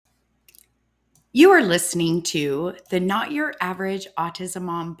You are listening to the Not Your Average Autism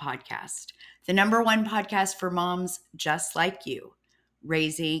Mom podcast, the number one podcast for moms just like you,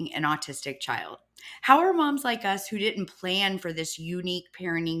 raising an autistic child. How are moms like us who didn't plan for this unique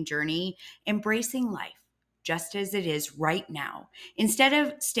parenting journey embracing life just as it is right now, instead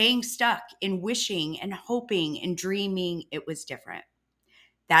of staying stuck in wishing and hoping and dreaming it was different?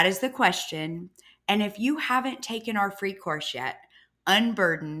 That is the question. And if you haven't taken our free course yet,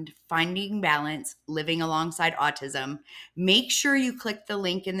 Unburdened Finding Balance Living Alongside Autism, make sure you click the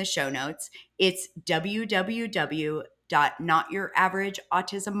link in the show notes. It's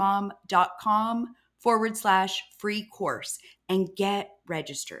www.notyouraverage.autismmom.com/free course and get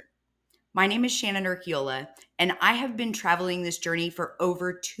registered. My name is Shannon Urquiola, and I have been traveling this journey for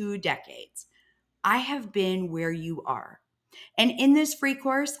over 2 decades. I have been where you are. And in this free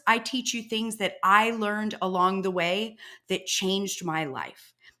course, I teach you things that I learned along the way that changed my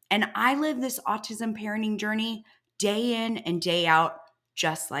life. And I live this autism parenting journey day in and day out,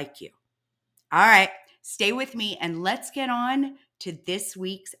 just like you. All right, stay with me and let's get on to this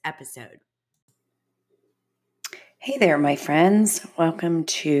week's episode. Hey there, my friends. Welcome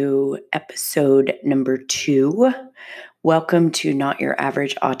to episode number 2. Welcome to Not Your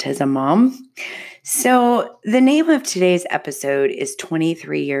Average Autism Mom. So, the name of today's episode is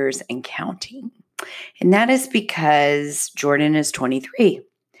 23 Years and Counting. And that is because Jordan is 23.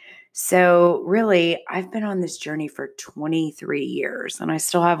 So, really, I've been on this journey for 23 years and I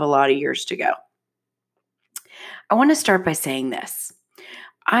still have a lot of years to go. I want to start by saying this.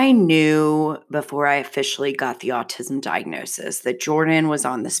 I knew before I officially got the autism diagnosis that Jordan was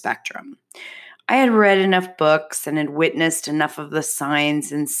on the spectrum. I had read enough books and had witnessed enough of the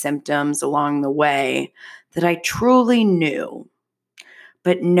signs and symptoms along the way that I truly knew.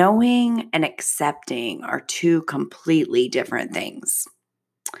 But knowing and accepting are two completely different things.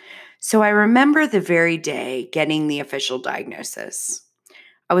 So I remember the very day getting the official diagnosis.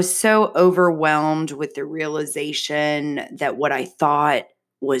 I was so overwhelmed with the realization that what I thought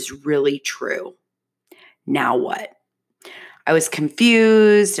was really true. Now what? I was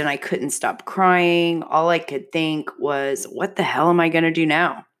confused and I couldn't stop crying. All I could think was, what the hell am I going to do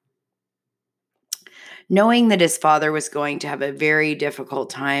now? Knowing that his father was going to have a very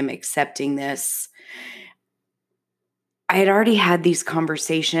difficult time accepting this, I had already had these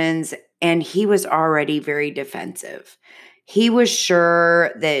conversations and he was already very defensive. He was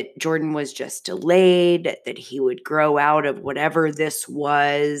sure that Jordan was just delayed, that he would grow out of whatever this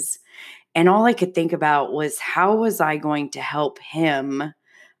was. And all I could think about was, how was I going to help him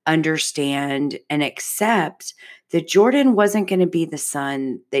understand and accept that Jordan wasn't going to be the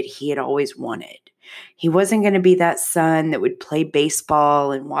son that he had always wanted? He wasn't going to be that son that would play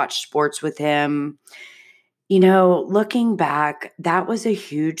baseball and watch sports with him. You know, looking back, that was a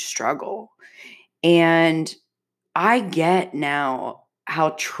huge struggle. And I get now how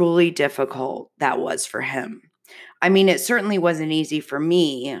truly difficult that was for him. I mean, it certainly wasn't easy for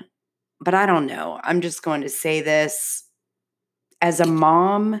me, but I don't know. I'm just going to say this. As a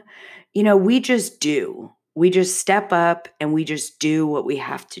mom, you know, we just do. We just step up and we just do what we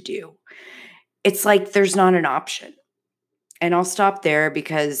have to do. It's like there's not an option. And I'll stop there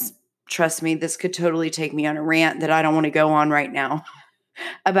because, trust me, this could totally take me on a rant that I don't want to go on right now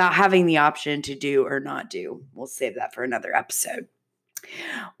about having the option to do or not do. We'll save that for another episode.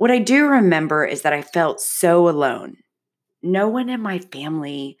 What I do remember is that I felt so alone. No one in my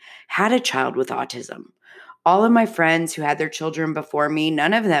family had a child with autism. All of my friends who had their children before me,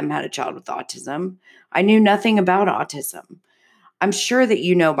 none of them had a child with autism. I knew nothing about autism. I'm sure that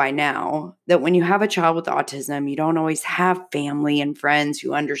you know by now that when you have a child with autism, you don't always have family and friends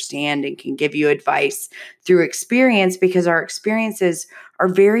who understand and can give you advice through experience, because our experiences are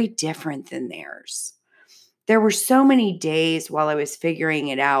very different than theirs. There were so many days while I was figuring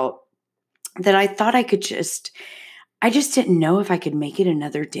it out that I thought I just didn't know if I could make it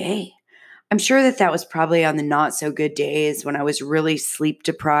another day. I'm sure that was probably on the not so good days when I was really sleep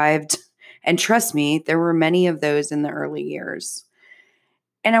deprived. And trust me, there were many of those in the early years.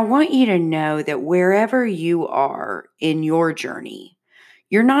 And I want you to know that wherever you are in your journey,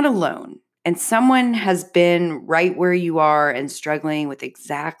 you're not alone. And someone has been right where you are and struggling with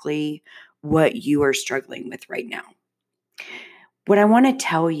exactly what you are struggling with right now. What I want to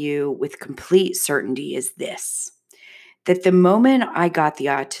tell you with complete certainty is this: that the moment I got the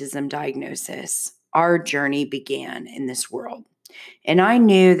autism diagnosis, our journey began in this world. And I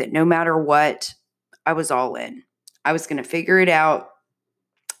knew that no matter what, I was all in. I was going to figure it out.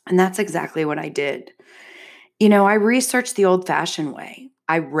 And that's exactly what I did. You know, I researched the old-fashioned way.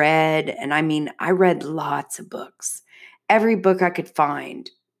 I read lots of books. Every book I could find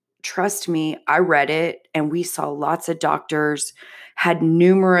trust me, I read it and we saw lots of doctors, had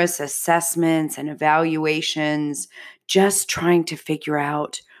numerous assessments and evaluations, just trying to figure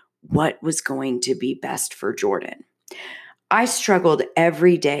out what was going to be best for Jordan. I struggled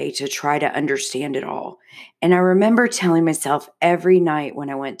every day to try to understand it all. And I remember telling myself every night when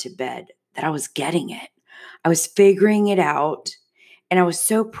I went to bed that I was getting it. I was figuring it out. And I was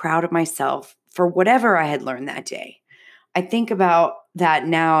so proud of myself for whatever I had learned that day. I think about that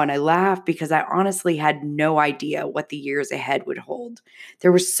now and I laugh because I honestly had no idea what the years ahead would hold.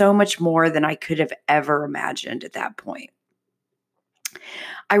 There was so much more than I could have ever imagined at that point.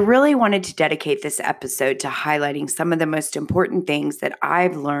 I really wanted to dedicate this episode to highlighting some of the most important things that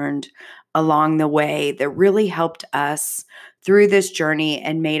I've learned along the way that really helped us through this journey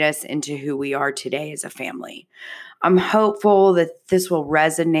and made us into who we are today as a family. I'm hopeful that this will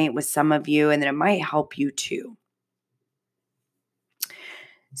resonate with some of you and that it might help you too.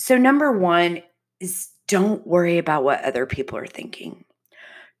 So, number one is don't worry about what other people are thinking.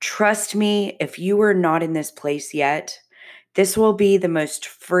 Trust me, if you are not in this place yet, this will be the most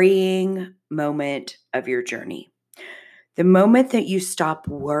freeing moment of your journey. The moment that you stop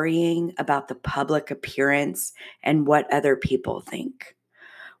worrying about the public appearance and what other people think,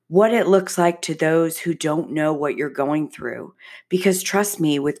 what it looks like to those who don't know what you're going through. Because trust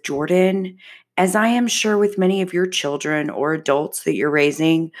me, with Jordan, as I am sure with many of your children or adults that you're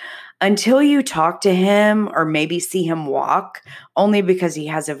raising, until you talk to him or maybe see him walk, only because he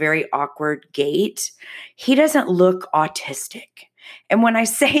has a very awkward gait, he doesn't look autistic. And when I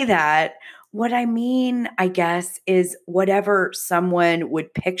say that, what I mean, I guess, is whatever someone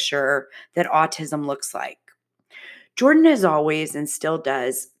would picture that autism looks like. Jordan has always and still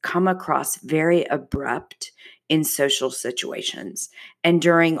does come across very abrupt in social situations and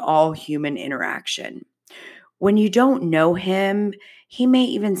during all human interaction. When you don't know him, he may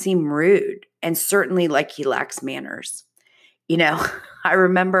even seem rude and certainly like he lacks manners. You know, I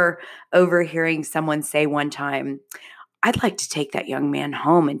remember overhearing someone say one time, I'd like to take that young man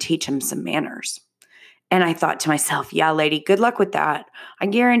home and teach him some manners. And I thought to myself, yeah, lady, good luck with that. I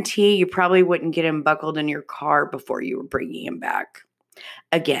guarantee you probably wouldn't get him buckled in your car before you were bringing him back.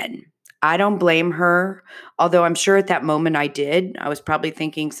 Again, I don't blame her, although I'm sure at that moment I did. I was probably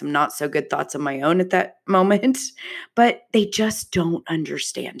thinking some not so good thoughts of my own at that moment, but they just don't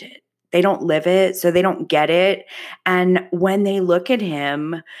understand it. They don't live it, so they don't get it. And when they look at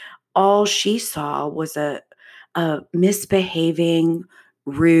him, all she saw was a misbehaving,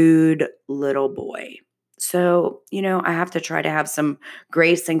 rude little boy. So, I have to try to have some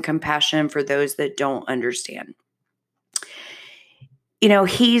grace and compassion for those that don't understand.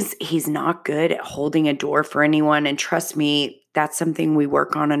 He's not good at holding a door for anyone. And trust me, that's something we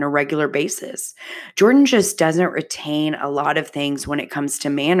work on a regular basis. Jordan just doesn't retain a lot of things when it comes to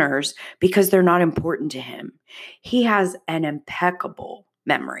manners because they're not important to him. He has an impeccable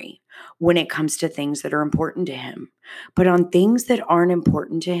memory when it comes to things that are important to him. But on things that aren't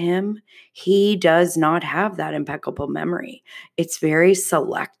important to him, he does not have that impeccable memory. It's very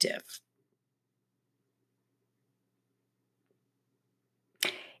selective.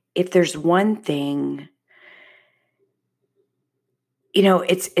 If there's one thing,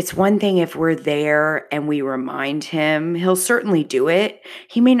 it's one thing if we're there and we remind him, he'll certainly do it.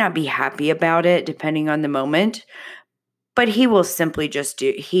 He may not be happy about it depending on the moment, but he just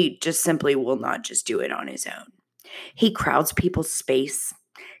simply will not just do it on his own. He crowds people's space.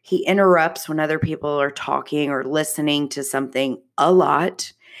 He interrupts when other people are talking or listening to something a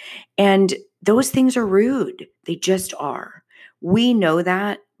lot. And those things are rude. They just are. We know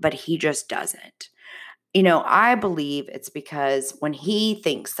that, but he just doesn't. I believe it's because when he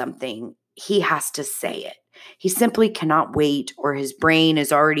thinks something, he has to say it. He simply cannot wait, or his brain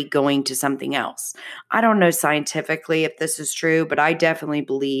is already going to something else. I don't know scientifically if this is true, but I definitely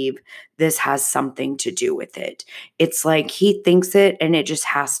believe this has something to do with it. It's like he thinks it and it just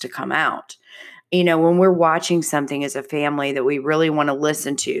has to come out. When we're watching something as a family that we really want to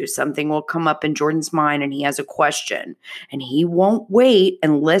listen to, something will come up in Jordan's mind and he has a question and he won't wait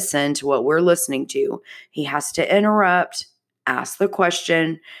and listen to what we're listening to. He has to interrupt, ask the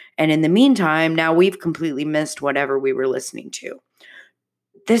question. And in the meantime, now we've completely missed whatever we were listening to.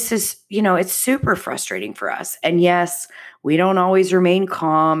 This is, it's super frustrating for us. And yes, we don't always remain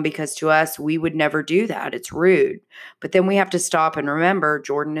calm because to us, we would never do that. It's rude. But then we have to stop and remember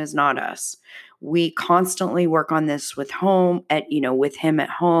Jordan is not us. We constantly work on this with him at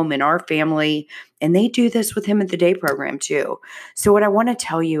home in our family, and they do this with him at the day program too. So what I want to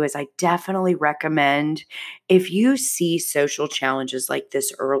tell you is I definitely recommend if you see social challenges like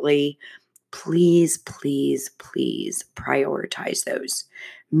this early, please, please, please prioritize those.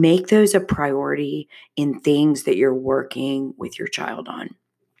 Make those a priority in things that you're working with your child on.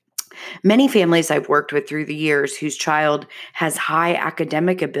 Many families I've worked with through the years whose child has high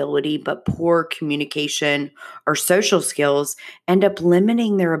academic ability but poor communication or social skills end up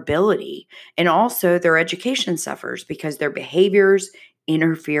limiting their ability, and also their education suffers because their behaviors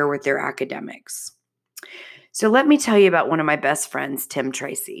interfere with their academics. So let me tell you about one of my best friends, Tim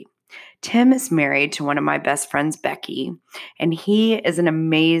Tracy. Tim is married to one of my best friends, Becky, and he is an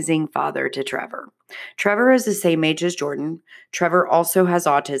amazing father to Trevor. Trevor is the same age as Jordan. Trevor also has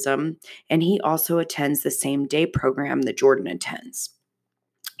autism, and he also attends the same day program that Jordan attends.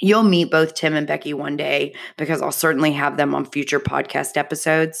 You'll meet both Tim and Becky one day because I'll certainly have them on future podcast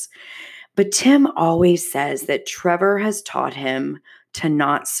episodes. But Tim always says that Trevor has taught him to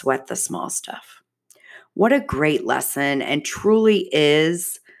not sweat the small stuff. What a great lesson, and truly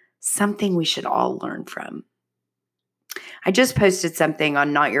is something we should all learn from. I just posted something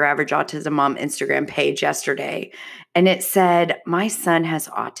on Not Your Average Autism Mom Instagram page yesterday, and it said, "My son has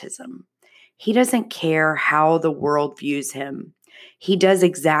autism. He doesn't care how the world views him. He does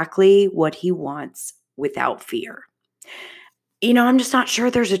exactly what he wants without fear." I'm just not sure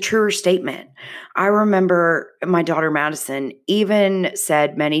there's a truer statement. I remember my daughter Madison even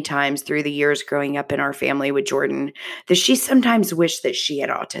said many times through the years growing up in our family with Jordan that she sometimes wished that she had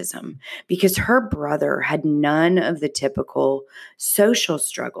autism because her brother had none of the typical social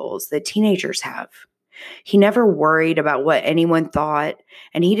struggles that teenagers have. He never worried about what anyone thought,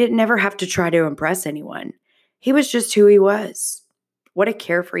 and he didn't ever have to try to impress anyone. He was just who he was. What a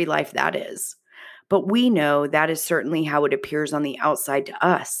carefree life that is. But we know that is certainly how it appears on the outside to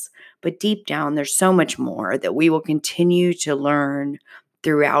us. But deep down, there's so much more that we will continue to learn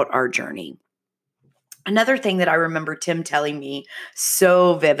throughout our journey. Another thing that I remember Tim telling me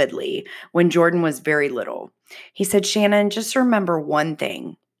so vividly when Jordan was very little, he said, "Shannon, just remember one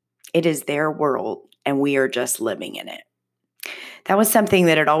thing. It is their world, and we are just living in it." That was something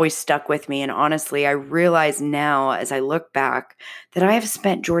that had always stuck with me. And honestly, I realize now as I look back that I have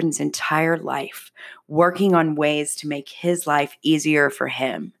spent Jordan's entire life working on ways to make his life easier for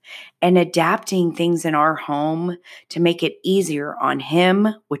him and adapting things in our home to make it easier on him,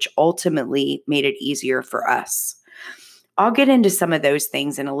 which ultimately made it easier for us. I'll get into some of those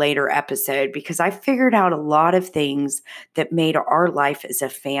things in a later episode because I figured out a lot of things that made our life as a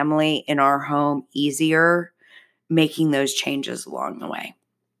family in our home easier, making those changes along the way.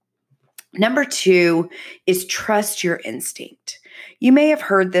 Number 2 is trust your instinct. You may have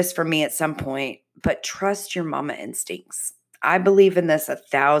heard this from me at some point, but trust your mama instincts. I believe in this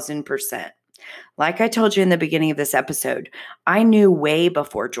 1,000%. Like I told you in the beginning of this episode, I knew way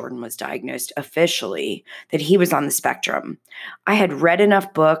before Jordan was diagnosed officially that he was on the spectrum. I had read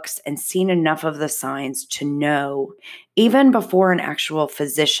enough books and seen enough of the signs to know, even before an actual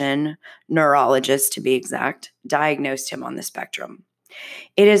physician, neurologist to be exact, diagnosed him on the spectrum.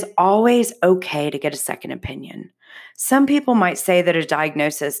 It is always okay to get a second opinion. Some people might say that a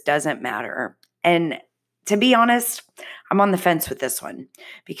diagnosis doesn't matter, and to be honest, I'm on the fence with this one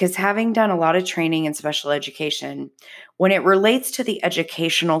because having done a lot of training in special education, when it relates to the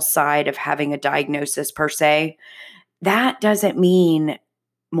educational side of having a diagnosis per se, that doesn't mean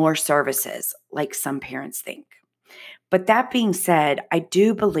more services like some parents think. But that being said, I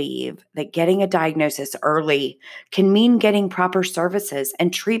do believe that getting a diagnosis early can mean getting proper services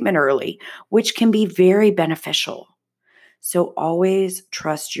and treatment early, which can be very beneficial. So always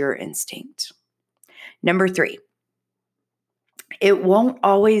trust your instinct. Number 3, it won't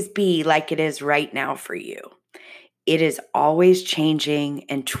always be like it is right now for you. It is always changing,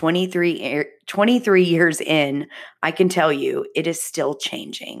 and 23 years in, I can tell you it is still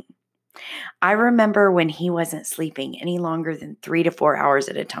changing. I remember when he wasn't sleeping any longer than 3 to 4 hours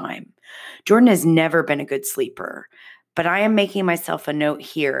at a time. Jordan has never been a good sleeper. But I am making myself a note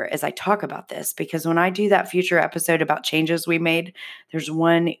here as I talk about this because when I do that future episode about changes we made, there's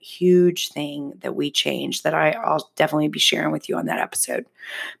one huge thing that we changed that I'll definitely be sharing with you on that episode.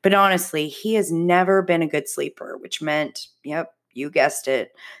 But honestly, he has never been a good sleeper, which meant, yep, you guessed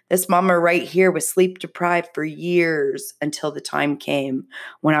it. This mama right here was sleep deprived for years until the time came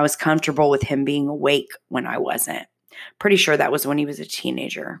when I was comfortable with him being awake when I wasn't. Pretty sure that was when he was a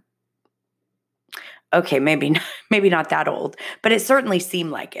teenager. Okay, maybe not that old, but it certainly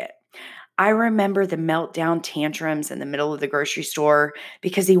seemed like it. I remember the meltdown tantrums in the middle of the grocery store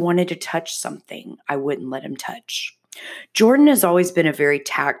because he wanted to touch something I wouldn't let him touch. Jordan has always been a very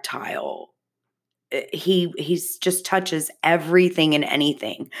tactile he's just touches everything and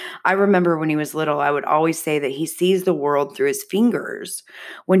anything. I remember when he was little, I would always say that he sees the world through his fingers.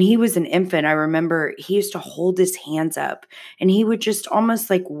 When he was an infant, I remember he used to hold his hands up and he would just almost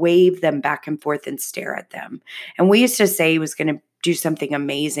like wave them back and forth and stare at them. And we used to say he was going to do something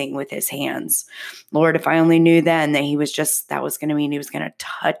amazing with his hands. Lord, if I only knew then that that was going to mean he was going to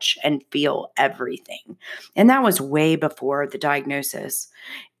touch and feel everything. And that was way before the diagnosis.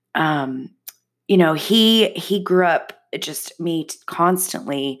 He grew up just me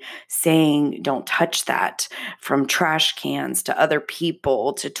constantly saying, don't touch that, from trash cans to other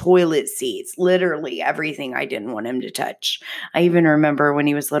people to toilet seats, literally everything I didn't want him to touch. I even remember when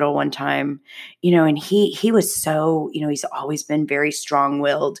he was little one time, and he was so, he's always been very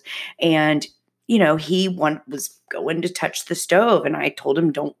strong-willed, and he was going to touch the stove, and I told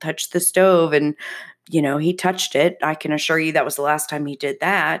him, don't touch the stove. And, he touched it. I can assure you that was the last time he did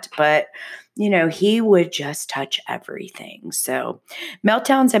that. But, he would just touch everything. So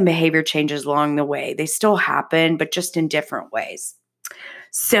meltdowns and behavior changes along the way, they still happen, but just in different ways.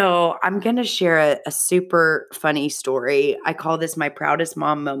 So I'm going to share a super funny story. I call this my proudest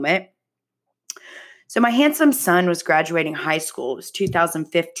mom moment. So my handsome son was graduating high school. It was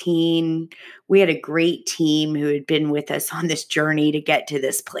 2015. We had a great team who had been with us on this journey to get to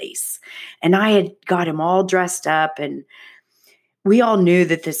this place. And I had got him all dressed up, and we all knew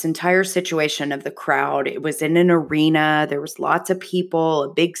that this entire situation of the crowd, it was in an arena. There was lots of people,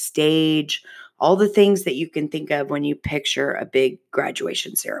 a big stage, all the things that you can think of when you picture a big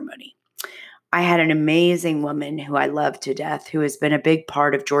graduation ceremony. I had an amazing woman who I love to death, who has been a big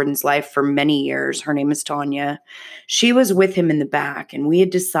part of Jordan's life for many years. Her name is Tanya. She was with him in the back, and we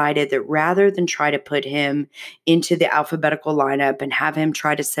had decided that rather than try to put him into the alphabetical lineup and have him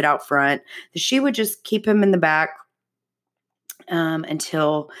try to sit out front, that she would just keep him in the back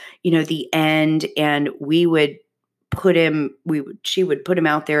until, the end, and she would put him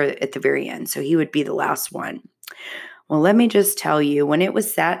out there at the very end. So he would be the last one. Well, let me just tell you, when it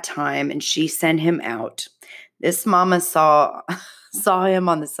was that time and she sent him out, this mama saw him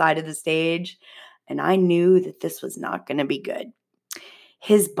on the side of the stage, and I knew that this was not going to be good.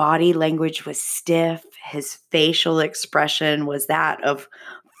 His body language was stiff. His facial expression was that of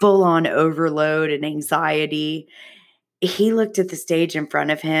full-on overload and anxiety. He looked at the stage in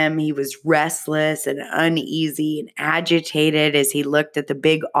front of him. He was restless and uneasy and agitated as he looked at the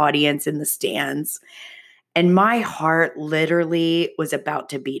big audience in the stands. And my heart literally was about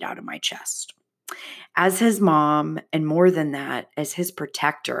to beat out of my chest. As his mom, and more than that, as his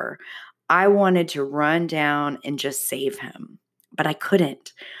protector, I wanted to run down and just save him. But I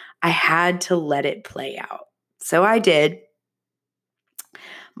couldn't. I had to let it play out. So I did.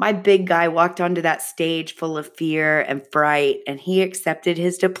 My big guy walked onto that stage full of fear and fright, and he accepted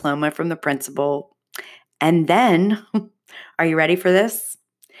his diploma from the principal. And then, are you ready for this?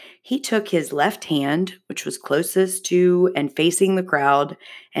 He took his left hand, which was closest to and facing the crowd,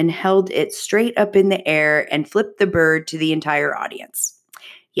 and held it straight up in the air and flipped the bird to the entire audience.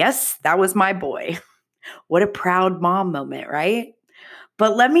 Yes, that was my boy. What a proud mom moment, right?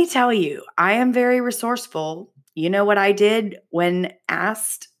 But let me tell you, I am very resourceful. You know what I did when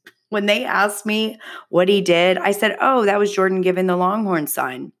they asked me what he did? I said, oh, that was Jordan giving the Longhorn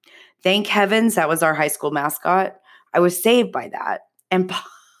sign. Thank heavens that was our high school mascot. I was saved by that. And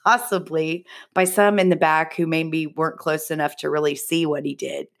possibly by some in the back who maybe weren't close enough to really see what he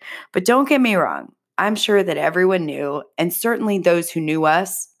did. But don't get me wrong. I'm sure that everyone knew, and certainly those who knew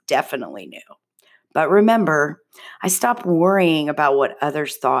us definitely knew. But remember, I stopped worrying about what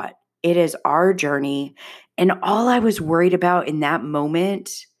others thought. It is our journey, and all I was worried about in that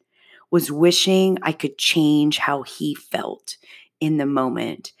moment was wishing I could change how he felt in the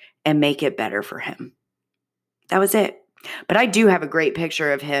moment and make it better for him. That was it. But I do have a great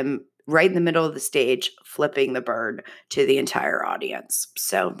picture of him right in the middle of the stage, flipping the bird to the entire audience.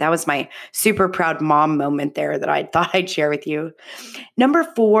 So that was my super proud mom moment there that I thought I'd share with you. Number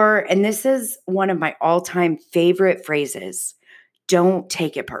 4, and this is one of my all-time favorite phrases, don't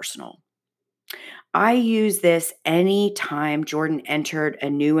take it personal. I use this anytime Jordan entered a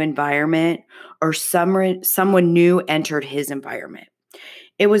new environment or someone new entered his environment.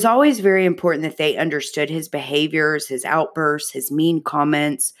 It was always very important that they understood his behaviors, his outbursts, his mean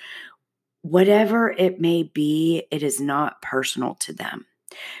comments. Whatever it may be, it is not personal to them.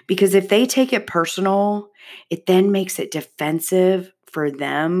 Because if they take it personal, it then makes it defensive for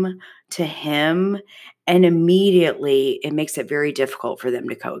them to him, and immediately it makes it very difficult for them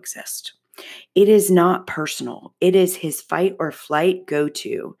to coexist. It is not personal. It is his fight or flight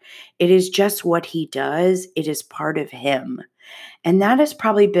go-to. It is just what he does. It is part of him. And that has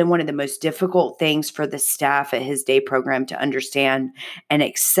probably been one of the most difficult things for the staff at his day program to understand and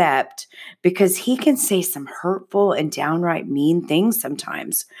accept, because he can say some hurtful and downright mean things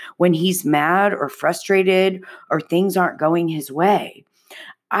sometimes when he's mad or frustrated or things aren't going his way.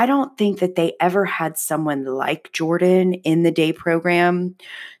 I don't think that they ever had someone like Jordan in the day program.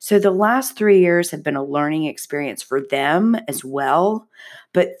 So the last 3 years have been a learning experience for them as well.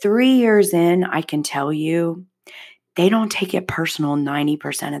 But 3 years in, I can tell you, they don't take it personal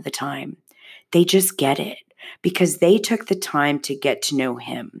 90% of the time. They just get it because they took the time to get to know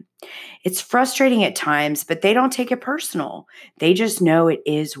him. It's frustrating at times, but they don't take it personal. They just know it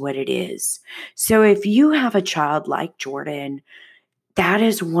is what it is. So if you have a child like Jordan, that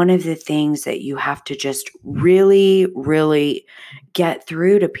is one of the things that you have to just really, really get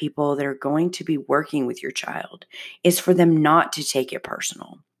through to people that are going to be working with your child, is for them not to take it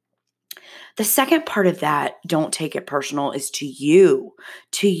personal. The second part of that, don't take it personal, is to you,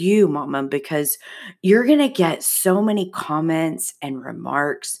 mama, because you're going to get so many comments and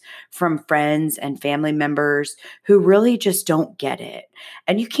remarks from friends and family members who really just don't get it.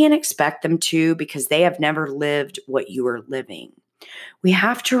 And you can't expect them to, because they have never lived what you are living. We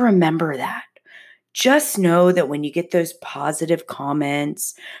have to remember that. Just know that when you get those positive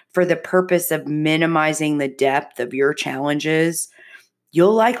comments for the purpose of minimizing the depth of your challenges,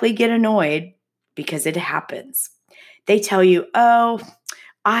 you'll likely get annoyed, because it happens. They tell you, oh,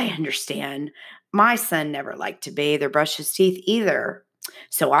 I understand. My son never liked to bathe or brush his teeth either,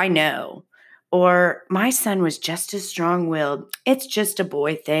 so I know. Or my son was just as strong-willed. It's just a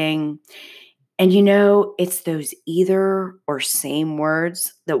boy thing. And it's those either or same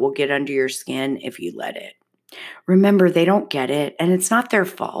words that will get under your skin if you let it. Remember, they don't get it, and it's not their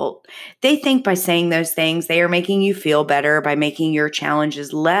fault. They think by saying those things, they are making you feel better by making your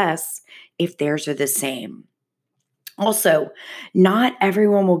challenges less if theirs are the same. Also, not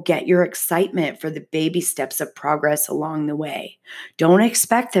everyone will get your excitement for the baby steps of progress along the way. Don't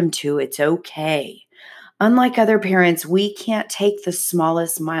expect them to. It's okay. Unlike other parents, we can't take the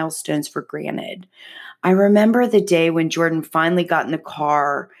smallest milestones for granted. I remember the day when Jordan finally got in the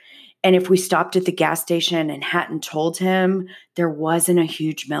car, and if we stopped at the gas station and hadn't told him, there wasn't a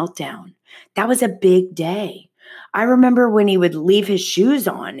huge meltdown. That was a big day. I remember when he would leave his shoes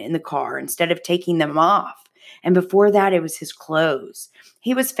on in the car instead of taking them off. And before that, it was his clothes.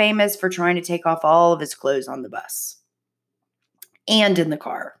 He was famous for trying to take off all of his clothes on the bus and in the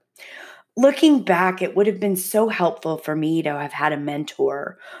car. Looking back, it would have been so helpful for me to have had a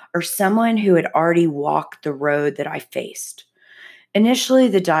mentor or someone who had already walked the road that I faced. Initially,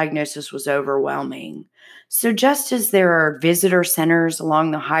 the diagnosis was overwhelming. So just as there are visitor centers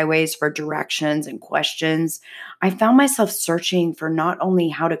along the highways for directions and questions, I found myself searching for not only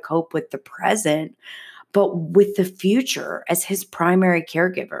how to cope with the present, but with the future as his primary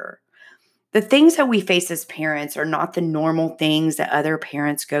caregiver. The things that we face as parents are not the normal things that other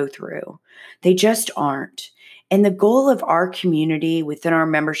parents go through. They just aren't. And the goal of our community within our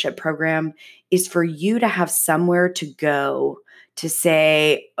membership program is for you to have somewhere to go to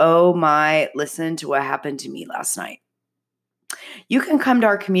say, oh my, listen to what happened to me last night. You can come to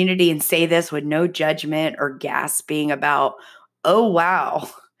our community and say this with no judgment or gasping about, oh wow.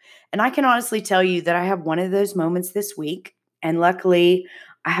 And I can honestly tell you that I have one of those moments this week. And luckily,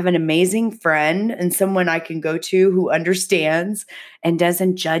 I have an amazing friend and someone I can go to who understands and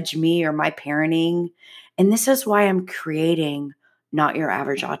doesn't judge me or my parenting. And this is why I'm creating Not Your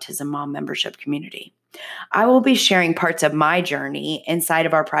Average Autism Mom membership community. I will be sharing parts of my journey inside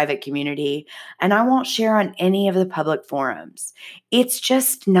of our private community, and I won't share on any of the public forums. It's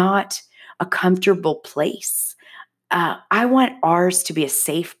just not a comfortable place. I want ours to be a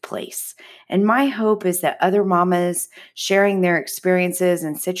safe place. And my hope is that other mamas sharing their experiences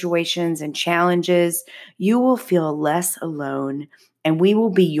and situations and challenges, you will feel less alone, and we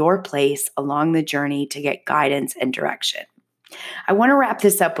will be your place along the journey to get guidance and direction. I want to wrap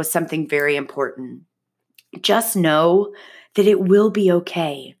this up with something very important. Just know that it will be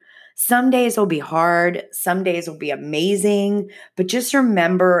okay. Some days will be hard, some days will be amazing, but just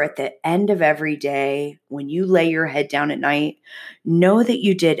remember at the end of every day, when you lay your head down at night, know that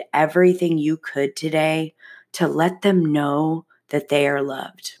you did everything you could today to let them know that they are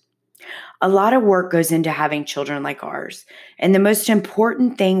loved. A lot of work goes into having children like ours, and the most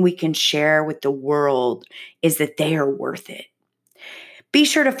important thing we can share with the world is that they are worth it. Be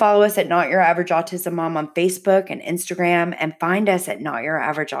sure to follow us at Not Your Average Autism Mom on Facebook and Instagram, and find us at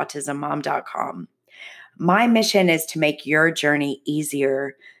notyouraverageautismmom.com. My mission is to make your journey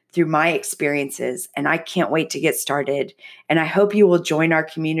easier through my experiences, and I can't wait to get started. And I hope you will join our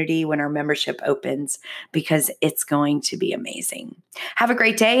community when our membership opens, because it's going to be amazing. Have a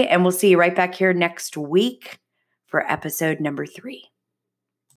great day, and we'll see you right back here next week for episode number 3.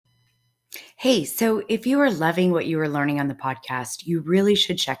 Hey, so if you are loving what you are learning on the podcast, you really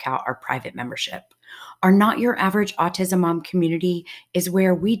should check out our private membership. Our Not Your Average Autism Mom community is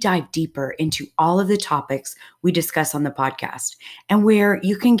where we dive deeper into all of the topics we discuss on the podcast, and where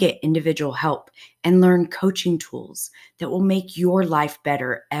you can get individual help and learn coaching tools that will make your life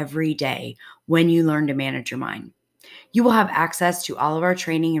better every day when you learn to manage your mind. You will have access to all of our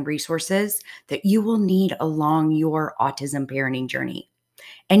training and resources that you will need along your autism parenting journey.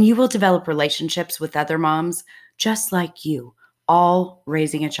 And you will develop relationships with other moms just like you, all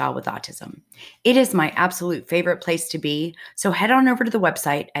raising a child with autism. It is my absolute favorite place to be. So head on over to the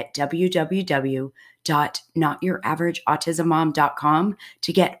website at www.notyouraverage.autismmom.com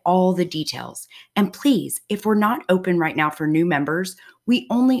to get all the details. And please, if we're not open right now for new members, we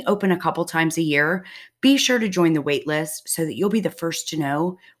only open a couple times a year. Be sure to join the wait list so that you'll be the first to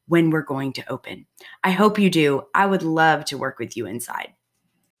know when we're going to open. I hope you do. I would love to work with you inside.